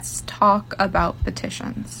talk about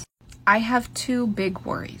petitions. I have two big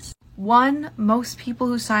worries. One, most people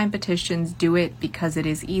who sign petitions do it because it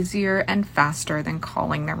is easier and faster than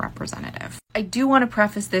calling their representative. I do want to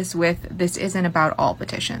preface this with, this isn't about all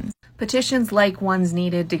petitions. Petitions like ones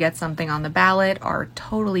needed to get something on the ballot are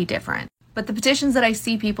totally different. But the petitions that I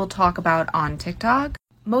see people talk about on TikTok,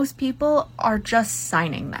 most people are just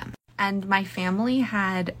signing them. And my family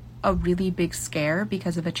had a really big scare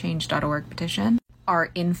because of a Change.org petition.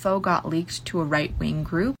 Our info got leaked to a right-wing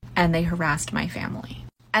group, and they harassed my family.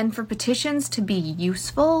 And for petitions to be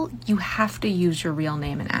useful, you have to use your real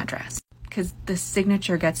name and address, because the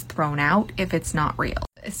signature gets thrown out if it's not real,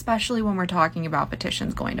 especially when we're talking about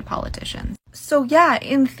petitions going to politicians. So yeah,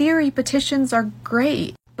 in theory, petitions are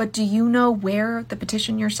great, but do you know where the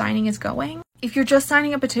petition you're signing is going? If you're just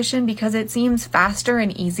signing a petition because it seems faster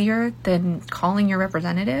and easier than calling your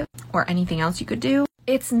representative or anything else you could do,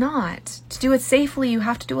 it's not. To do it safely, you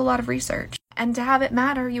have to do a lot of research. And to have it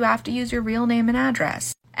matter, you have to use your real name and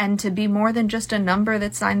address. And to be more than just a number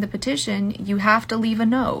that signed the petition, you have to leave a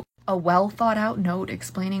note. A well thought out note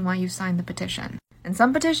explaining why you signed the petition. And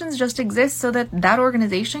some petitions just exist so that that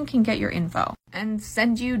organization can get your info and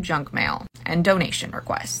send you junk mail and donation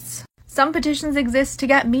requests. Some petitions exist to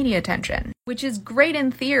get media attention, which is great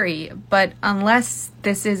in theory, but unless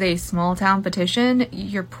this is a small town petition,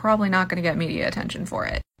 you're probably not going to get media attention for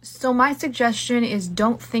it. So my suggestion is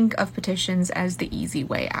don't think of petitions as the easy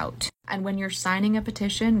way out. And when you're signing a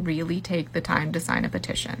petition, really take the time to sign a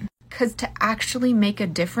petition. Because to actually make a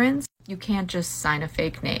difference, you can't just sign a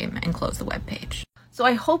fake name and close the webpage. So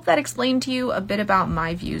I hope that explained to you a bit about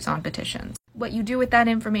my views on petitions. What you do with that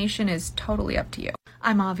information is totally up to you.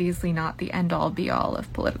 I'm obviously not the end-all be-all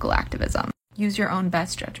of political activism. Use your own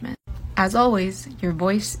best judgment. As always, your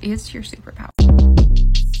voice is your superpower.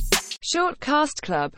 Shortcast Club.